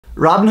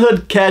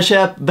Robinhood,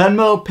 CashApp,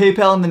 Venmo,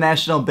 PayPal, and the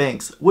national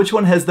banks. Which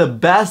one has the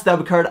best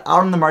debit card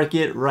out on the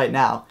market right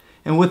now?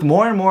 And with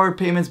more and more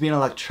payments being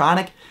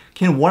electronic,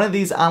 can one of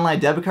these online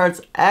debit cards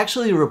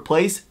actually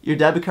replace your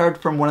debit card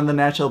from one of the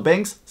national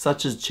banks,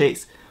 such as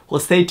Chase?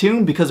 Well, stay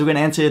tuned because we're going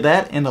to answer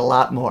that and a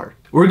lot more.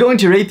 We're going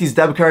to rate these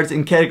debit cards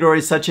in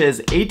categories such as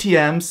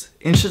ATMs,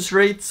 interest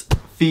rates,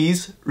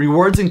 fees,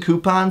 rewards and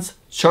coupons,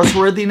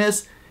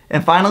 trustworthiness,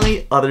 and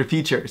finally, other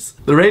features.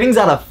 The ratings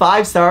out of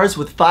 5 stars,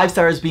 with 5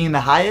 stars being the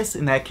highest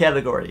in that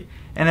category.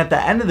 And at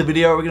the end of the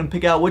video, we're going to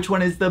pick out which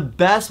one is the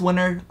best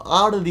winner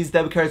out of these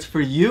debit cards for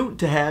you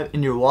to have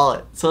in your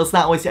wallet. So let's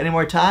not waste any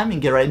more time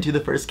and get right into the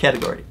first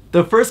category.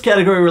 The first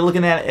category we're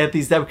looking at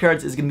these debit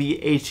cards is going to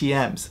be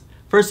ATMs.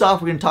 First off,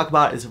 we're going to talk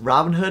about is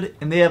Robinhood,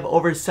 and they have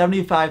over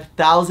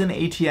 75,000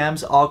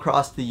 ATMs all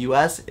across the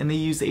US, and they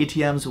use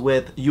ATMs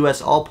with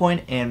US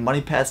Allpoint and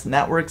MoneyPass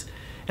networks.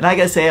 And I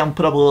gotta say, I'm gonna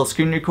put up a little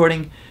screen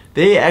recording.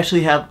 They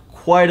actually have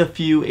quite a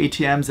few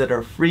ATMs that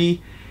are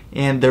free,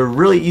 and they're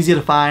really easy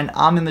to find.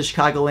 I'm in the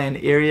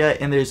Chicagoland area,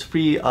 and there's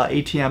free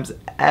ATMs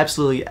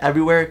absolutely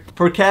everywhere.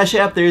 For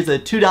CashApp, there's a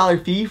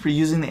 $2 fee for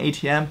using the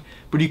ATM,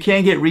 but you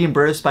can get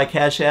reimbursed by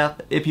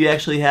CashApp if you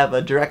actually have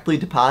a directly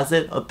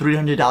deposit of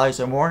 $300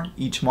 or more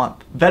each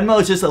month.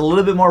 Venmo is just a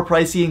little bit more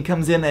pricey and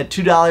comes in at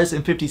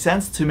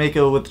 $2.50 to make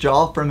a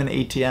withdrawal from an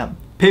ATM.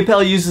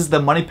 PayPal uses the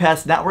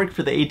MoneyPass network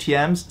for the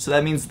ATMs, so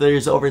that means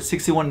there's over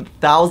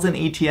 61,000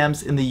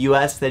 ATMs in the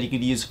US that you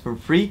could use for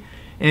free.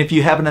 And if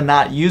you happen to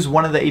not use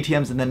one of the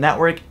ATMs in the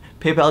network,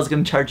 PayPal is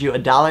going to charge you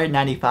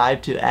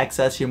 $1.95 to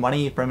access your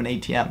money from an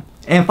ATM.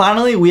 And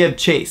finally, we have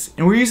Chase.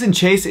 And we're using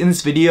Chase in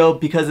this video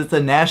because it's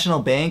a national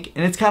bank,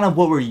 and it's kind of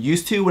what we're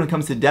used to when it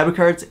comes to debit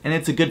cards, and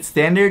it's a good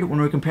standard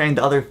when we're comparing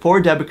the other 4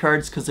 debit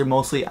cards because they're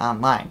mostly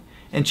online.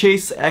 And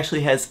Chase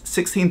actually has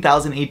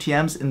 16,000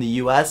 ATMs in the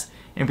US.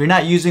 And if you're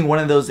not using one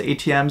of those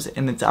ATMs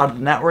and it's out of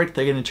the network,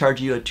 they're going to charge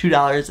you a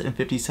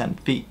 $2.50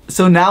 fee.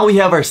 So now we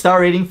have our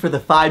star rating for the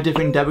 5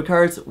 different debit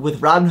cards,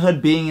 with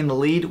Robinhood being in the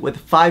lead with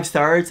 5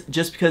 stars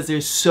just because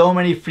there's so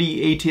many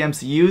free ATMs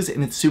to use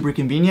and it's super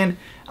convenient.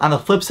 On the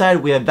flip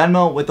side, we have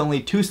Venmo with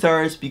only 2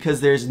 stars because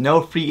there's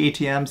no free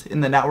ATMs in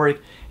the network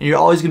and you're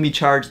always going to be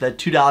charged that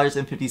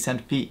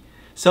 $2.50 fee.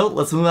 So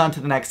let's move on to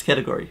the next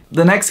category.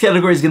 The next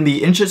category is going to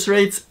be interest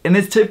rates, and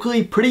it's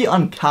typically pretty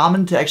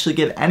uncommon to actually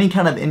get any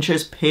kind of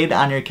interest paid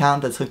on your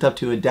account that's hooked up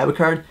to a debit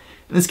card.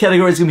 And this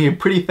category is going to be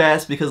pretty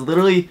fast because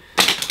literally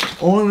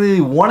only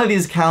one of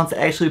these accounts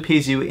actually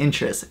pays you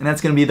interest, and that's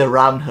going to be the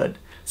Robinhood.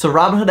 So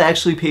Robinhood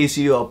actually pays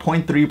you a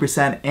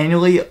 0.3%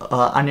 annually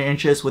on your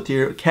interest with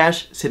your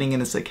cash sitting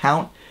in this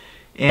account.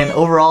 And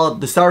overall,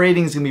 the star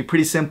rating is going to be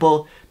pretty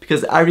simple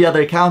because every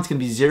other account is going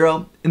to be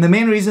 0. And the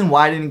main reason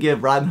why I didn't give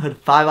Robinhood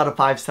 5 out of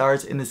 5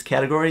 stars in this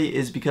category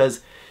is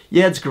because,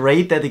 yeah, it's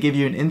great that they give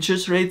you an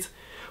interest rate,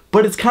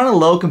 but it's kind of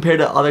low compared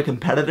to other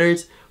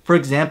competitors. For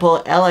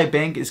example, Ally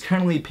Bank is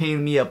currently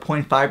paying me a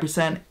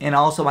 0.5%, and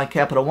also my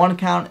Capital One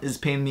account is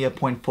paying me a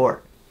 0.4%.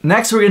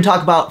 Next, we're going to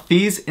talk about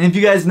fees. And if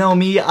you guys know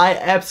me, I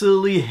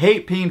absolutely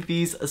hate paying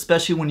fees,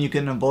 especially when you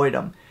can avoid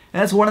them.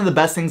 And that's one of the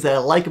best things that I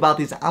like about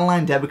these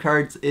online debit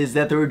cards is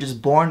that they were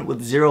just born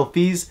with 0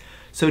 fees.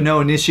 So no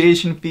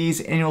initiation fees,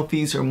 annual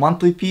fees, or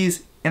monthly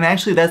fees. And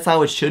actually that's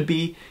how it should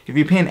be. If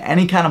you're paying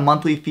any kind of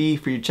monthly fee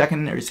for your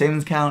checking or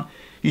savings account,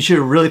 you should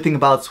really think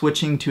about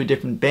switching to a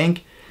different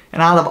bank.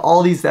 And out of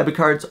all these debit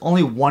cards,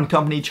 only one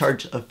company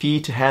charged a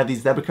fee to have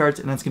these debit cards,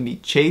 and that's going to be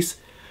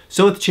Chase.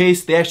 So with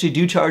Chase, they actually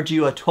do charge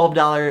you a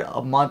 $12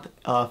 a month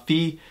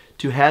fee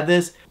to have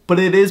this. But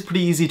it is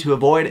pretty easy to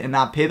avoid and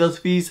not pay those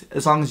fees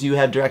as long as you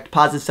have direct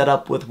deposit set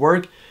up with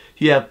work,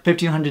 you have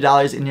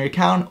 $1,500 in your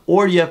account,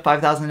 or you have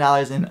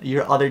 $5,000 in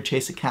your other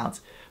Chase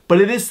accounts. But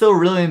it is still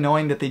really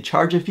annoying that they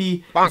charge a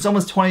fee. It's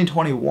almost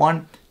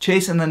 2021.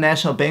 Chase and the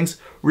national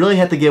banks really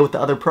have to get with the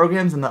other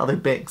programs and the other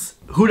banks.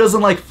 Who doesn't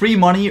like free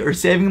money or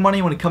saving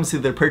money when it comes to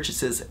their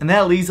purchases? And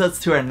that leads us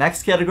to our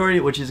next category,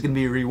 which is going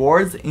to be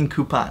rewards and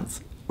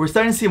coupons. We're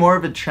starting to see more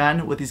of a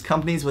trend with these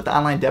companies with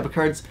online debit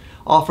cards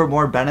offer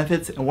more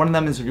benefits, and one of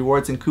them is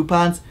rewards and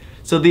coupons.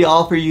 So they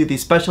offer you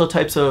these special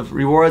types of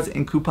rewards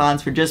and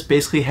coupons for just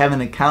basically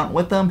having an account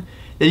with them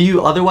that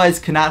you otherwise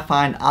cannot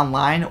find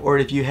online, or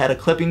if you had a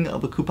clipping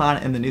of a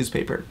coupon in the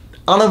newspaper.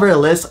 Out of our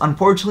list,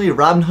 unfortunately,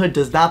 Robinhood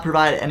does not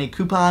provide any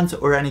coupons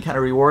or any kind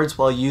of rewards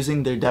while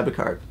using their debit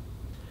card.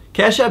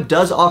 CashApp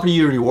does offer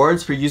you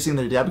rewards for using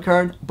their debit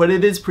card, but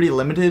it is pretty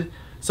limited.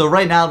 So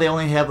right now they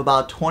only have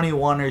about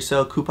 21 or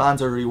so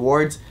coupons or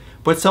rewards,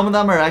 but some of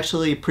them are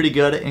actually pretty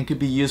good and could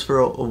be used for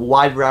a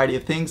wide variety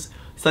of things,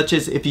 such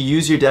as if you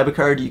use your debit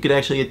card, you could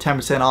actually get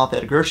 10% off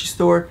at a grocery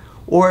store,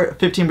 or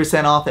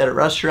 15% off at a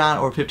restaurant,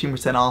 or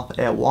 15% off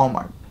at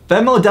Walmart.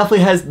 Venmo definitely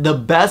has the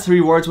best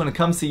rewards when it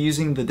comes to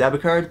using the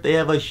debit card. They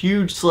have a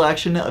huge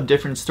selection of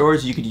different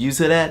stores you could use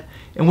it at,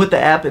 and with the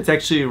app it's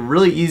actually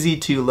really easy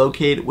to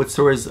locate what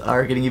stores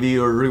are going to give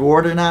you a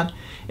reward or not.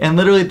 And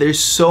literally there's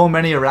so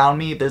many around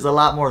me. There's a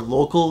lot more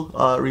local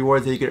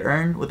rewards that you could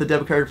earn with a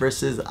debit card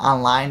versus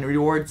online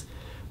rewards.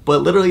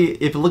 But literally,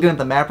 if you're looking at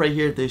the map right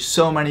here, there's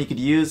so many you could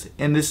use,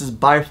 and this is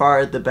by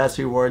far the best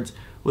rewards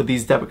with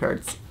these debit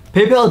cards.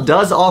 PayPal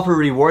does offer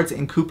rewards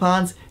and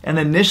coupons, and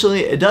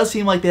initially it does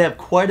seem like they have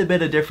quite a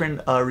bit of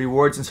different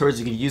rewards and stores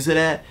you could use it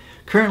at.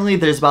 Currently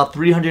there's about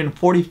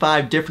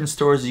 345 different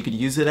stores you could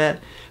use it at,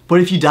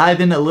 but if you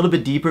dive in a little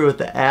bit deeper with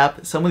the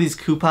app, some of these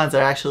coupons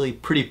are actually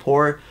pretty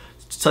poor,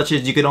 such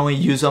as you could only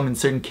use them in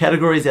certain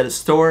categories at a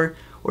store,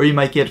 or you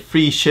might get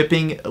free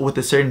shipping with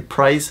a certain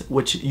price,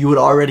 which you would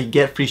already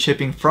get free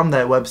shipping from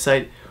that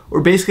website,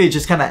 or basically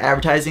just kind of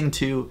advertising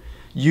to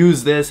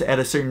use this at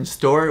a certain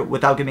store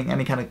without getting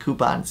any kind of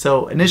coupon.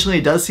 So initially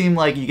it does seem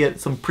like you get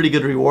some pretty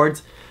good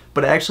rewards,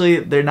 but actually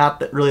they're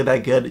not really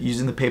that good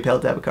using the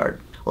PayPal debit card.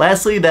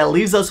 Lastly, that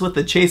leaves us with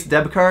the Chase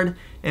debit card,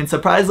 and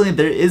surprisingly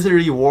there is a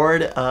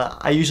reward.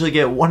 I usually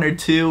get 1 or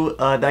 2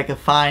 that I can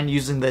find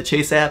using the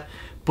Chase app,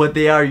 but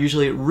they are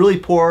usually really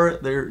poor.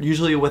 They're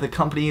usually with a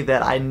company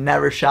that I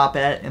never shop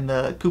at, and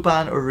the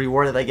coupon or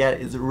reward that I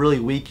get is really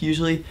weak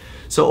usually.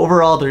 So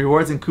overall, the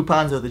rewards and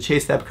coupons of the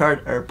Chase debit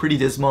card are pretty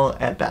dismal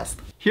at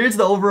best. Here's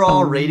the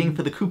overall rating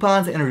for the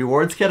coupons and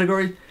rewards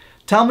category.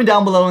 Tell me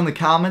down below in the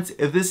comments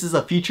if this is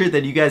a feature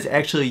that you guys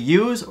actually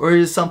use, or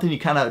is something you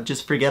kind of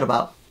just forget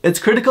about. It's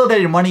critical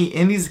that your money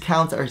in these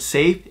accounts are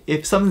safe.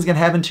 If something's gonna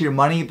happen to your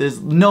money, there's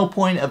no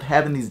point of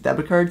having these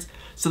debit cards.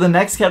 So the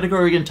next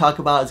category we're gonna talk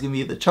about is gonna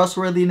be the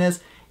trustworthiness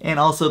and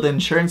also the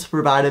insurance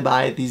provided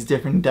by these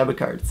different debit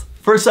cards.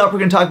 First up, we're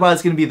gonna talk about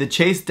is gonna be the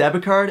Chase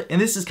debit card,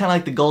 and this is kind of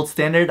like the gold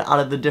standard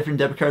out of the different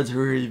debit cards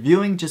we're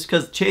reviewing, just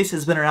because Chase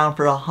has been around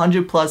for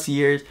 100+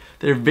 years.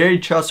 They're very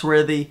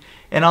trustworthy,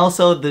 and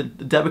also the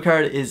debit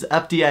card is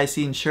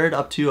FDIC insured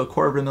up to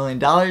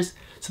 $250,000.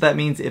 So that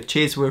means if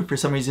Chase were for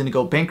some reason to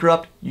go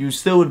bankrupt, you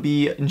still would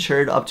be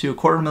insured up to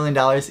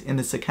 $250,000 in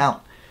this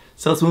account.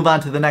 So let's move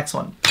on to the next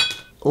one.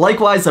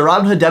 Likewise, the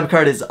Robinhood debit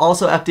card is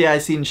also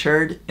FDIC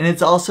insured, and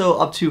it's also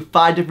up to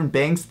 5 different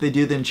banks they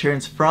do the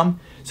insurance from.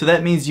 So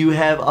that means you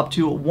have up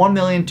to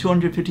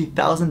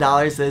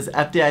 $1,250,000 that is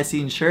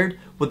FDIC insured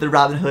with the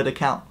Robinhood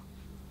account.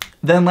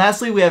 Then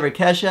lastly, we have our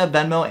CashApp,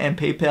 Venmo, and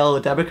PayPal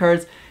debit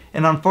cards,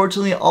 and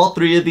unfortunately all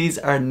 3 of these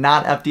are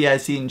not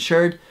FDIC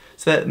insured.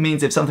 So that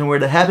means if something were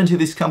to happen to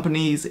these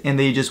companies and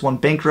they just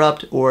went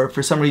bankrupt or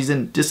for some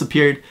reason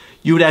disappeared,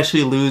 you would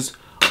actually lose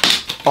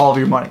all of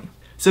your money.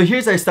 So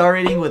here's our star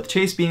rating, with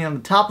Chase being on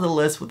the top of the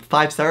list with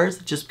 5 stars,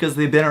 just because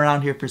they've been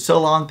around here for so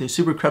long, they're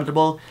super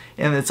credible,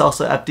 and it's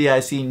also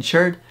FDIC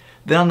insured.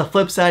 Then on the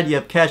flip side, you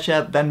have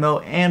CashApp,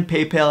 Venmo, and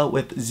PayPal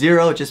with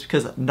 0, just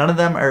because none of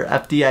them are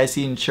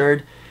FDIC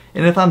insured.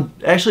 And if I'm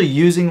actually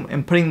using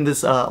and putting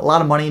this a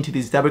lot of money into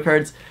these debit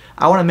cards,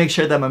 I want to make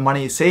sure that my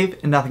money is safe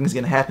and nothing's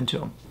going to happen to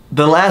them.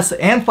 The last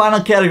and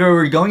final category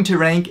we're going to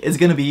rank is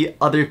going to be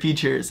other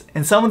features.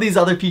 And some of these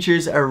other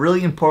features are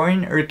really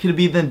important, or it could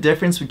be the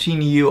difference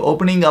between you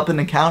opening up an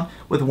account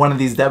with one of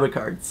these debit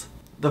cards.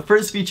 The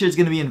first feature is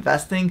going to be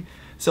investing.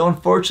 So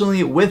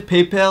unfortunately with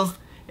PayPal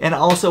and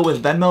also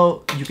with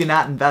Venmo, you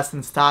cannot invest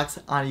in stocks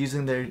on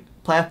using their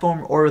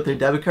platform or with their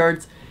debit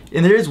cards.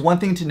 And there is one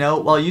thing to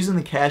note: while using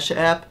the Cash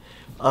app,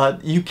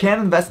 you can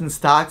invest in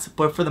stocks,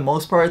 but for the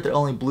most part, they're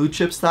only blue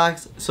chip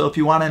stocks. So if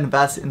you want to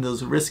invest in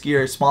those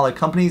riskier, smaller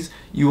companies,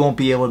 you won't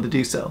be able to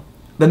do so.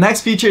 The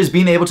next feature is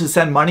being able to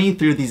send money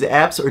through these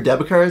apps or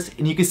debit cards,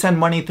 and you can send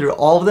money through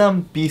all of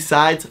them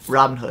besides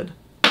Robinhood.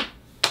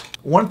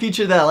 One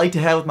feature that I like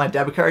to have with my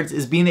debit cards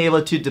is being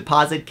able to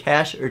deposit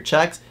cash or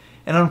checks,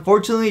 and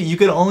unfortunately, you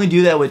can only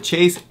do that with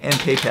Chase and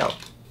PayPal.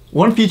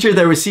 One feature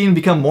that we're seeing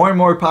become more and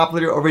more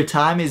popular over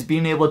time is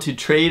being able to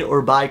trade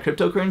or buy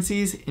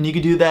cryptocurrencies, and you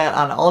can do that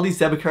on all these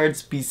debit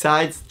cards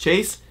besides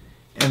Chase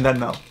and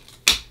Venmo.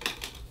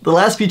 The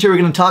last feature we're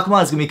going to talk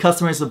about is going to be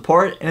customer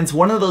support, and it's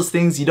one of those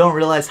things you don't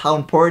realize how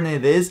important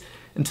it is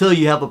until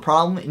you have a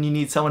problem and you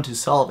need someone to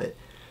solve it.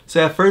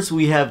 So at first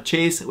we have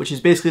Chase, which is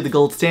basically the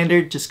gold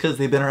standard just because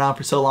they've been around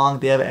for so long.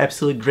 They have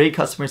absolutely great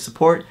customer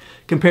support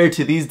compared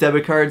to these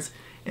debit cards,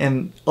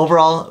 and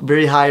overall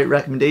very high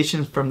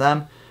recommendations from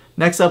them.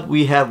 Next up,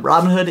 we have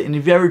Robinhood, and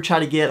if you ever try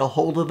to get a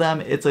hold of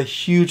them, it's a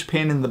huge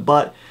pain in the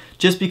butt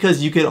just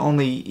because you can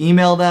only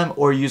email them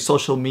or use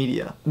social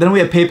media. Then we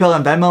have PayPal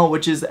and Venmo,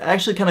 which is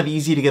actually kind of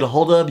easy to get a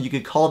hold of. You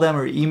could call them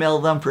or email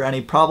them for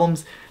any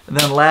problems. And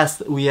then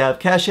last, we have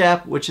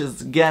CashApp, which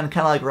is again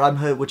kind of like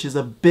Robinhood, which is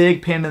a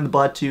big pain in the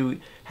butt to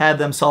have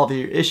them solve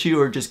your issue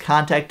or just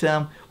contact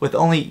them with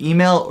only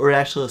email or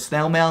actually a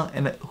snail mail,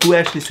 and who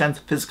actually sends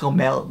physical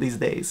mail these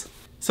days.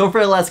 So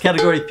for our last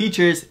category,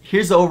 features,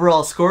 here's the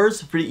overall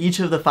scores for each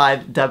of the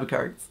 5 debit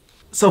cards.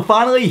 So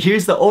finally,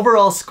 here's the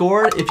overall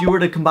score if you were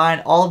to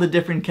combine all the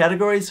different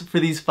categories for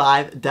these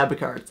 5 debit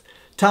cards.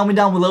 Tell me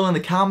down below in the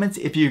comments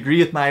if you agree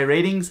with my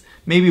ratings,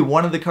 maybe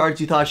one of the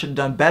cards you thought should have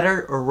done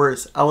better or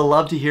worse. I would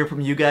love to hear from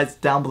you guys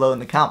down below in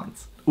the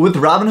comments. With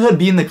Robinhood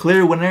being the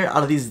clear winner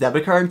out of these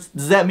debit cards,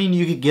 does that mean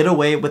you could get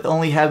away with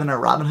only having a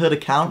Robinhood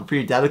account for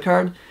your debit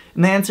card?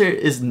 And the answer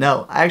is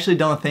no. I actually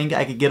don't think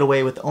I could get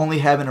away with only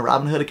having a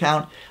Robinhood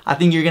account. I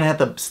think you're going to have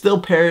to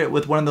still pair it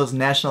with one of those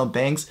national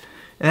banks.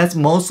 And that's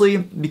mostly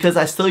because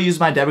I still use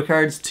my debit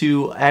cards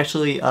to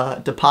actually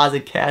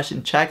deposit cash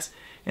and checks.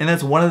 And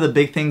that's one of the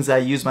big things I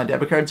use my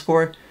debit cards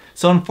for.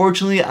 So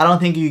unfortunately, I don't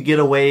think you can get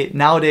away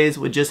nowadays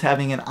with just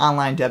having an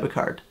online debit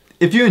card.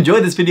 If you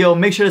enjoyed this video,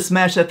 make sure to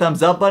smash that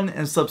thumbs up button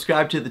and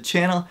subscribe to the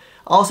channel.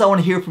 Also, I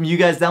want to hear from you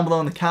guys down below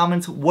in the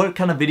comments. What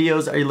kind of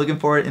videos are you looking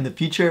for in the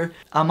future?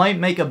 I might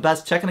make a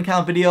best checking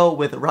account video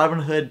with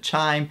Robinhood,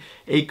 Chime,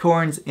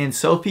 Acorns, and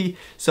Sophie.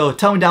 So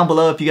tell me down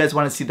below if you guys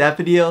want to see that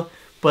video.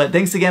 But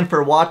thanks again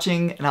for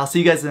watching, and I'll see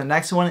you guys in the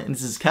next one. And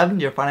this is Kevin,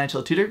 your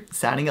financial tutor,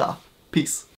 signing off. Peace.